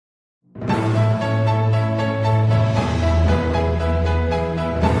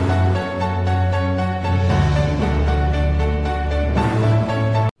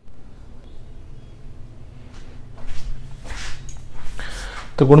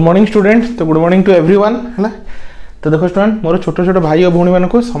तो good morning student. तो good morning to everyone है। तो देखो स्टूडेंट मोर छोट छोट भाई और भौणी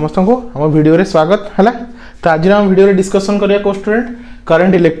मानक समस्त को आम वीडियो रे स्वागत है। तो आज आम वीडियो रे डिस्कशन करिया को स्टूडेंट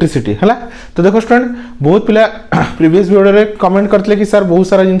करंट इलेक्ट्रिसिटी है। तो देखो स्टूडेंट बहुत पिला प्रीवियस वीडियो रे कमेंट करते कि सर बहुत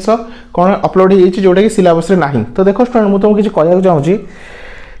सारा जिनस कौन अपलोड हो जोटा कि सिलेबस रे नहीं। तो देखो स्टूडेंट मुझे तुमको किसी कहना चाहूँगी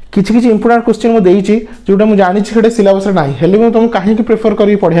किसी किसी इंपोर्टेंट क्वेश्चन मुझे जोटा मुझे जानी सिलेबस रे नहीं हेल्ले मुझे तुमको कहीं प्रेफर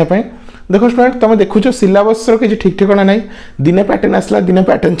करी पढ़ाई। देखो स्टूडेंट तुम देखुच सिलेबस किसी ठीक ठिकाना ना दिने पैटर्न आसला दिने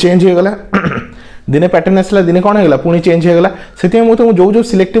पैटर्न चेंज हो गला दिने पैटर्न आसला दिने कौन होगा पुणी चेंज हो गला से मुझे जो जो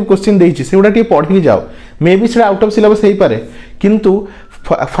सिलेक्टिव क्वेश्चन देती से गुड़ा पढ़ी जाओ मे बी से आउट ऑफ सिलेबस हो पारे किंतु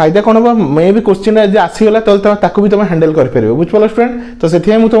फायदा कौन हम मे भी क्वेश्चन आसीगला तो भी तुम हैंडल कर बुझिपाल स्टूडेंट। तो से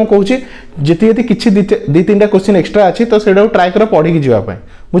तुमको कहूँ जी किसी दी तीन क्वेश्चन एक्सट्रा अच्छी तो से ट्राए कर पढ़ी जावाई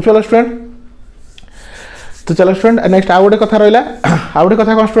बुझिपाल स्टूडेंट। तो चलो स्टूडेंट नेक्स्ट आउ गोटे कथा रहा आउ गोटे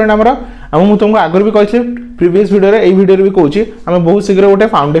कथा कौन स्टूडेंट आम तुमको आगर भी कही प्रीवियस वीडियो रे वीडियो भी कहूँ आम बहुत शीघ्र गोटे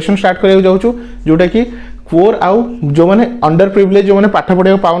फाउंडेशन स्टार्ट करने जाऊँ जोटा कि पुअर आउ जो मैंने अंडर प्रिविलेज जो मैंने पाठ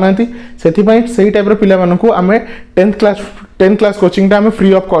पढ़ा पाऊना से टाइप पिला आम 10th क्लास कोचिंग आम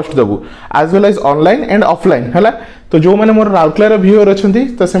free of cost देवु as well as online and offline है। तो जो मैंने मोर राउरकेला व्यूअर अच्छा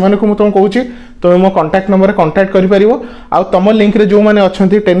तो से तुमको कहूँ तुम मो कांटेक्ट नंबर कांटेक्ट कर आउ तुम लिंक रे जो मैंने अच्छा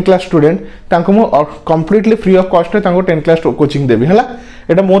 10th class student completely free of cost 10th class coaching देवी है।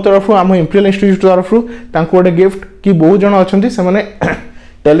 यहाँ मो तरफ आम इंपीरियल इंस्टीट्यूट तरफ गोटे गिफ्ट कि बहुत जन अच्छा से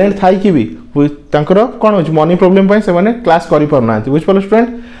टैलेंट थाई कि भी कौन हो मनी प्रोब्लेम से क्लास कर पारना बुझिपाल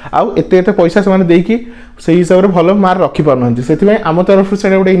स्टूडेंट आउ एत पैसा से देकी से हिसाब से भल मार्क रखी पारना से आम तरफ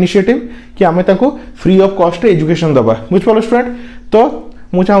से गोटे इनिशिएटिव कि आम फ्री ऑफ कॉस्ट एजुकेशन दबा बुझिपाल स्टूडेंट। तो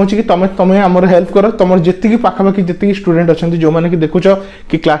मुझे चाहूँगी कि तुम आमर हेल्प कर तुम जी पाखापाखि जी स्टूडेंट अच्छा जो मैंने कि देखुच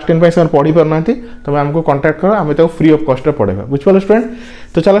कि क्लास 10 से पढ़ी पारना तुम आमको कांटेक्ट कर आम फ्री ऑफ कॉस्ट पढ़ेगा बुझिपाल स्टूडेंट।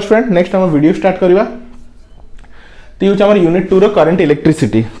 तो चलो स्टूडेंट नेक्स्ट आम वीडियो स्टार्ट करवा। तो ये हमारे यूनिट 2 रो करंट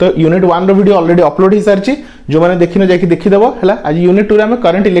इलेक्ट्रिसिटी। तो यूनिट 1 रो वीडियो ऑलरेडी अपलोड हो सारी जो मैंने देखिन जाकि देखिदेव है। आज यूनिट 2 रे हम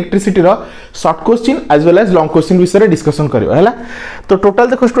करंट इलेक्ट्रिसिटी रो short question as well as long question विषय डिस्कशन करबा है। तो टोटल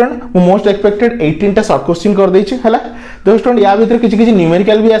देखो स्टूडेंट मु मोस्ट एक्सपेक्टेड 18 टा शॉर्ट क्वेश्चन कर देछि है। देखो स्टूडेंट या भीतर किछि किछि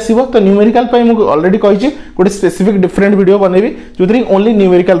न्यूमेरिकल भी आसीबो तो न्यूमेरिकल पई मु ऑलरेडी कहिछि गोटे specific different video बनेबी जोथि only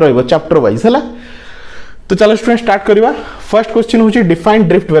numerical रहइबो chapter wise है। तो चलो स्टूडेंट स्टार्ट करवा। फर्स्ट क्वेश्चन होची डिफाइन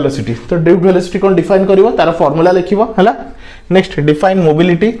ड्रिफ्ट वेलोसिटी। तो ड्रिफ्ट वेलोसिटी कौन डिफाइन करिवो तार फार्मूला लिखिवो है। Next define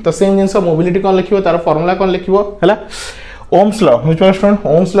mobility. तो सेम जिंस मोबिलिटी कौन लिखिवो तार फार्मूला कौन लिखिवो है। Ohm's law बुझिपाल student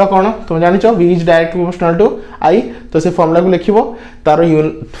Ohm's law कौन तुम जानिछ v is direct proportional to i। तो से फार्मूला को लिखिवो तार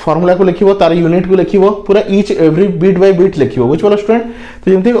फार्मूला को लिखिवो तार यूनिट को लिखिवो पूरा each every bit by bit लिखिवो बुझिपाल student.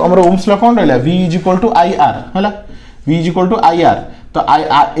 तो जेमति हमर ओम्स लॉ कौन रहला v is equal to ir है। v is equal to ir तो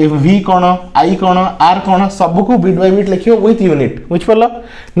v कौन i कौन r कौन सब को बिट बाय बिट लिखियो with unit बुझिपाल।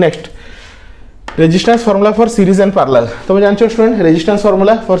 Next resistance formula for series and parallel. तो मैं जानछो student resistance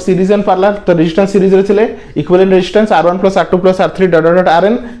formula for series and parallel. तो रेजिस्टेंस सीरीज रे थिले equivalent resistance r1 + r2 + r3 dot dot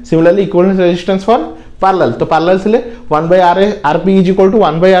rn। Similarly equivalent resistance for parallel तो parallel थिले 1/rp is equal to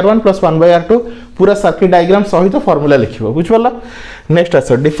 1/r1 + 1/r2 पूरा circuit diagram सहित formula लिखिबो बुझिपाल। Next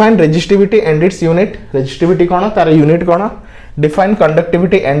answer define resistivity and its unit. Resistivity कौन तार unit कौन। Define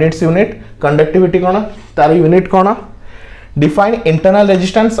conductivity and its unit. Conductivity कौन तार unit कौन। Define internal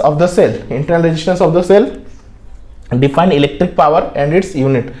resistance of the cell. Internal resistance of the cell. Define electric power and its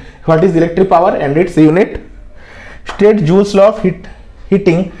unit. What is electric power and its unit. State joules law of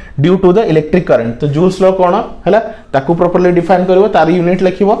heating due to the electric current. तो joules law कौन है ताकू properly define करिवो तार unit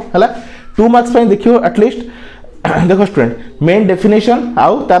लिखिवो है। 2 marks पे देखियो at least देखो student main definition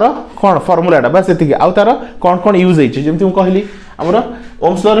आउ तार कौन फार्मूलाटा बस एतिक आउ तार कौन कौन यूज होइछि जेमति मु कहली हमर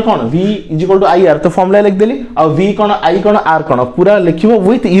ओम्स लॉ रे कौन v is equal to ir तो फार्मूला लिख देली आउ v कौन i कौन r कौन पूरा लिखिवो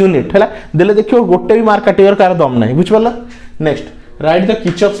विथ यूनिट है देले देखियो गोटे भी मार्क काटियर कार दम नाही बुझिपाल। Next right the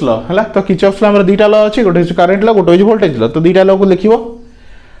Kirchhoff's law है। तो किर्चॉफ्स लॉ हमर दुटा लॉ अछि गोटे करंट लॉ गोटे वोल्टेज लॉ। तो दुटा लॉ को लिखिवो।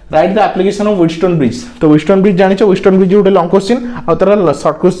 Right the application of Wheatstone bridge. तो व्हीटस्टोन ब्रिज जानिछो व्हीटस्टोन ब्रिज गोटे लॉन्ग क्वेश्चन आ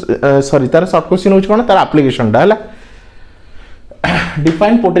तार शॉर्ट क्वेश्चन होछ कोन तार एप्लीकेशन दा है।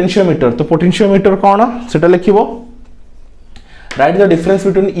 Define potentiometer. तो पोटेंशियोमीटर कौन सेटा लिखिवो। Right the difference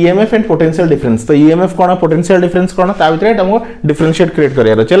between EMF and potential difference. तो ईएमएफ कौन पोटेंशियल डिफरेंस कौन ता भितर हमको डिफरेंशिएट क्रिएट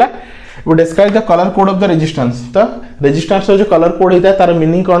करियार चला। वो describe the colour code of the resistance. तो रेजिस्टेंस जो कलर कोड होता है तार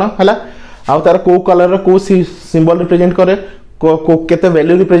मीनिंग कौन है आ तार को कलर को सिंबल रिप्रेजेंट करे को केते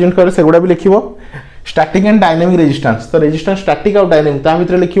वैल्यू रिप्रेजेंट करे सेगुडा भी लिखिवो। Static and dynamic resistance. तो रेजिस्टेंस स्टैटिक और डायनामिक ता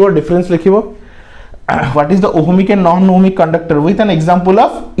भितर लिखिवो difference लिखिवो। What is the ohmic and non-ohmic conductor with an example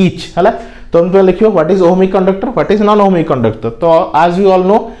of each है। तो हम लिखियो what is ohmic conductor what is non-ohmic conductor। तो as we all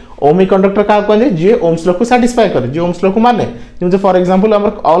know ohmic conductor क्या कहते हैं जे ओम्स लॉ को सैटिस्फाई करे जे ओम्स लॉ को माने जैसे फॉर एग्जांपल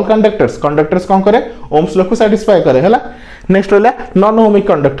हमर ऑल कंडक्टर्स कौन करे ओम्स लॉ को सैटिस्फाई करे हैला नेक्स्ट होला नॉन ओमिक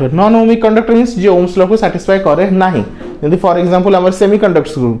कंडक्टर मींस जे ओम्स लॉ को सैटिस्फाई करे नाही जैसे फॉर एग्जांपल हमर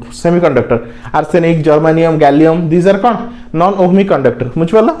semiconductor arsenic germanium gallium these are कौन non ohmic conductor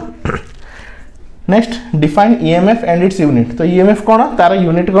बुझिपाला next define EMF and its unit तो ईएमएफ कौन तार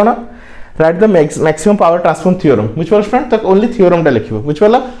यूनिट कौन right the maximum power transform theorem बुझिपाल student तो ओनली थ्योरम टा लिखिबो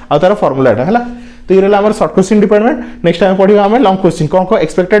बुझिपाला आ तार फार्मूला टा हैला तो ये रहला हमर short question department next time पढिबा हम लॉन्ग क्वेश्चन कोन को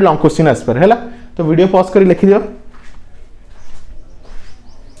एक्सपेक्टेड लॉन्ग क्वेश्चन आस पर हैला तो वीडियो पॉज करी लिखि दियो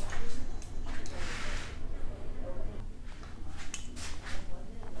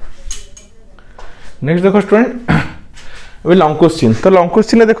नेक्स्ट देखो स्टूडेंट वे लॉन्ग क्वेश्चन तो लॉन्ग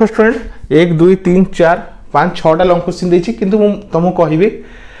क्वेश्चन में देखो स्टूडेंट 1 2 3 4 5 6टा लॉन्ग क्वेश्चन देछि किंतु तुमको कहबी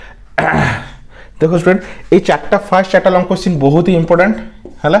देखो स्टूडेंट ये फर्स्ट चार्टा लॉन्ग क्वेश्चन बहुत ही इंपोर्टेंट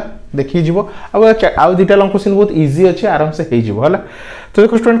है देखिए जीवो आउ दुटा लॉन्ग क्वेश्चन बहुत इजी अच्छे आराम से हो जीवो है तो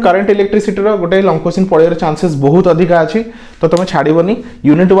देखो स्टूडेंट करंट इलेक्ट्रिसिटी रो गोटे लॉन्ग क्वेश्चन पड़े चांसेस बहुत अधिक अच्छी तो तुम छाड़बनी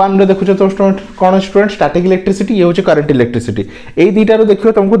यूनिट 1 रे देखो तो स्टूडेंट कौन स्टूडेंट स्टैटिक इलेक्ट्रिसिटी ये हूँ करंट इलेक्ट्रिसिटी ये दुटा रो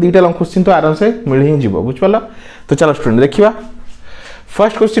देखियो तुमको दुटा लॉन्ग क्वेश्चन तो आराम से मिल ही जीवो बुझिपाला तो चलो स्टूडेंट देखिबा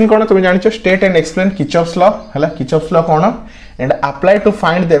फर्स्ट क्वेश्चन कौन तुम जानिछ state and explain Kirchhoff's law है किर्चॉफ्स लॉ कौन and apply to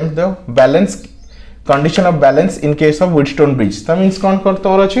find them the balance condition of balance in case of Wheatstone bridge तो मींस कौन कर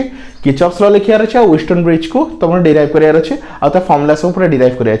तोर अछि किर्चॉफ्स लॉ लिखियार अछि आ व्हीटस्टोन ब्रिज को तुम डिराइव करियार अछि आ त फार्मूला सब पूरा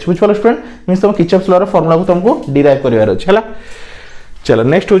डिराइव करियार अछि बुझ पालो स्टूडेंट मींस तुम किर्चॉफ्स लॉ रो फार्मूला को तुमको डिराइव करियार अछि हला चलो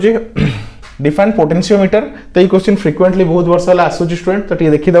नेक्स्ट हो जे डिफाइन पोटेंशियोमीटर तो ये क्वेश्चन फ्रीक्वेंटली बहुत वर्ष वाला आसुची स्टूडेंट तो ये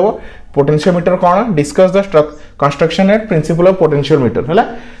देखि दबो पोटेंशियोमीटर कौन discuss the construction and principle of potentiometer हैला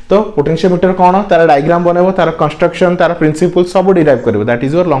तो पोटेंशियोमीटर कौन तार डायग्राम बनेबो तार कंस्ट्रक्शन तार प्रिंसिपल सब डिराइव करबो that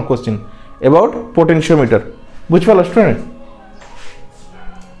is your long question about potentiometer बुझ पालो स्टूडेंट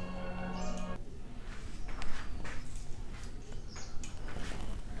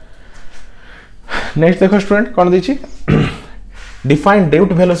नेक्स्ट देखो स्टूडेंट कौन दीची define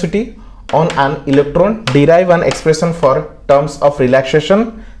duet velocity on an electron derive an expression for terms of relaxation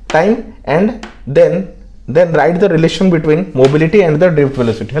time and then write the relation between mobility and the drift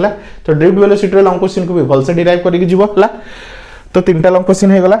velocity हैला तो drift velocity रे long question को भी भल से derive करिक जीवो हैला तो तीनटा लॉन्ग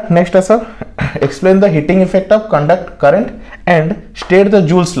क्वेश्चन हे गला next us explain the heating effect of conduct current and state the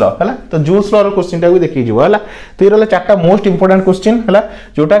joules law हैला तो जूल्स लॉ रो क्वेश्चन टा भी देखि जीवो हैला तो ये रहला चारटा मोस्ट इंपोर्टेंट क्वेश्चन हैला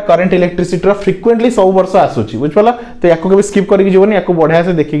जोटा करंट इलेक्ट्रिसिटी रो फ्रीक्वेंटली सब वर्ष आसुची बुझ पाला तो याको के भी स्किप करिक जीवोनी याको बढ़िया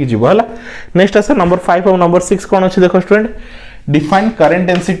से देखि जीवो हैला नेक्स्ट आस नंबर 5 और नंबर 6 कोन अछि देखो student define current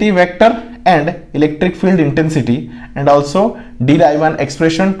density vector and electric field intensity and also derive an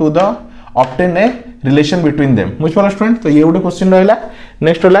expression to the obtain a relation between them बुझ पाला स्टूडेंट तो ये गोटे क्वेश्चन रहला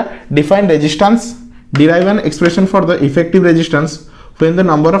नेक्स्ट होला define resistance derive an expression for the effective resistance when the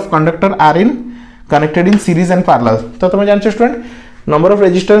number of conductor are in connected in series and parallel तो तुम जानछो student number of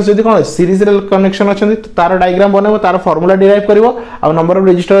resistance जदी कोन सीरीज रे कनेक्शन अछन तार डायग्राम बनेबो तार फार्मूला डिराइव करबो आ number of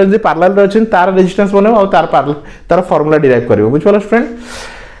resistance जदी parallel रे अछन तार रेजिस्टेंस बनेबो आ तार पैरेलल तार फार्मूला डिराइव करबो बुझ पाला student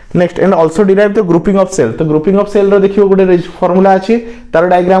next and also derive the grouping of cell तो ग्रुपिंग ऑफ सेल रो देखियो गोटे फार्मूला अछि तार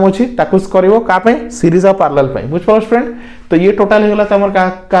डायग्राम अछि ताकू करबो का पे सीरीज ऑफ पैरेलल पे बुझ पालो स्टूडेंट तो ये टोटल हेगला तमर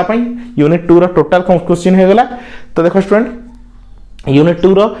का पे यूनिट 2 रो टोटल क्वेश्चन हेगला तो देखो स्टूडेंट यूनिट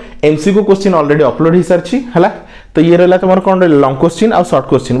 2 रो एमसीक्यू क्वेश्चन ऑलरेडी अपलोड ही सरछि हला तो ये रहला तमर कोन लॉन्ग क्वेश्चन और शॉर्ट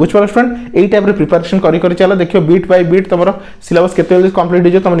क्वेश्चन बुझ पालो स्टूडेंट एई टाइप रे प्रिपरेशन करी चला देखियो बीट बाय बीट तमर सिलेबस केते जल्दी कंप्लीट हो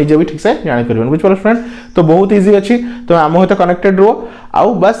जे तुम निजे भी ठीक से जानि करबन बुझ पालो स्टूडेंट तो बहुत इजी अछि तो आम होते कनेक्टेड रो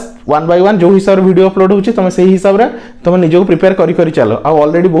आउ बस 1 बाय 1 जो हिसाब रे वीडियो अपलोड होछि तुम सेही हिसाब रे तुम निजे को प्रिपेयर करी चलो आ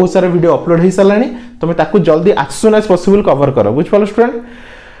ऑलरेडी बहुत सारे वीडियो अपलोड ही सलानी तुम ताकू जल्दी as soon as possible cover करो बुझ पालो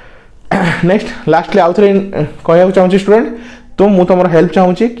स्टूडेंट नेक्स्ट लास्टली आउ थरे कहया चाहूची स्टूडेंट तो मु तुम हेल्प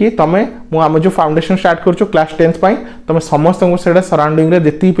चाहूची कि तुम आम जो फाउंडेशन स्टार्ट कर क्लास 10th पाई तुम समस्त को सराउंडिंग रे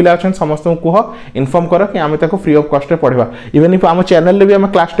जेती पिला अछन समस्त को कह इन्फॉर्म करो कि आमे ताको फ्री ऑफ कॉस्ट रे पढ़वा इवन इफ आम चैनल रे भी आम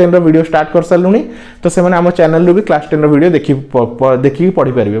क्लास 10 रो वीडियो स्टार्ट कर सलुनी तो से माने आम चैनल रे भी क्लास 10 रो वीडियो देखि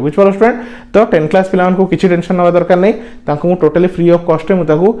पढ़ी परिबे बुझ पालो स्टूडेंट तो 10 क्लास पिला को किछि टेंशन नवा दरकार नै ताको मु टोटली फ्री ऑफ कॉस्ट रे मु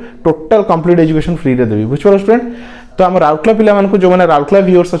ताको टोटल कंप्लीट एजुकेशन फ्री रे देबी बुझ पालो स्टूडेंट तो आम राउरकेला पिला मानको जो माने राउरकेला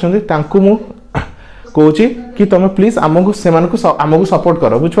व्यूअर्स अछन ताको मु कहूँ कि तुम प्लीज आमको सपोर्ट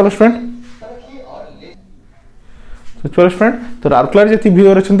करो बुझ पालो स्टूडेंट बुझ पालो स्टूडेंट तो राउरकेला जी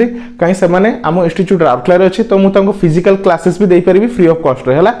व्यूअर अच्छा कहीं से आम इंस्टीट्यूट राउरकेला अच्छे तो मुझे फिजिकल क्लासेस भी दे पारि फ्री ऑफ कॉस्ट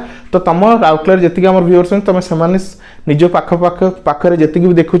है तो तुम राउरकेला जी आम व्यूअर्स तुम से निज पाखे जी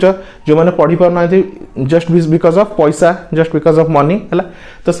भी देखुच जो मैंने पढ़ी पारना जस्ट बिकज ऑफ पैसा जस्ट बिकज ऑफ मनी है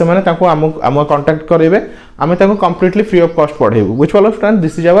तो से कांटेक्ट करेंगे आम कंप्लीटली फ्री ऑफ कॉस्ट पढ़ेबू बुझ पालो student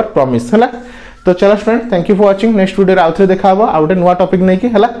this is our promise है तो चलो student thank you for watching next video रे आउथरे देखा हबो आ गोटे नुवा टॉपिक नै कि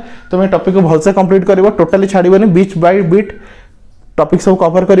हला तुम टॉपिक को भलसे complete करिवो totally छाड़ीबोनी beach by beat topic सब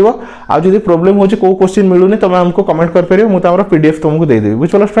कवर करिवो आ जदी प्रॉब्लम हो जे को क्वेश्चन मिलुनी तमे हमको कमेंट कर परियो मु त हमरा पीडीएफ तुमको दे देबी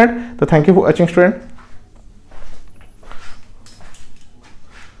बुझलो स्टूडेंट तो thank you for watching student.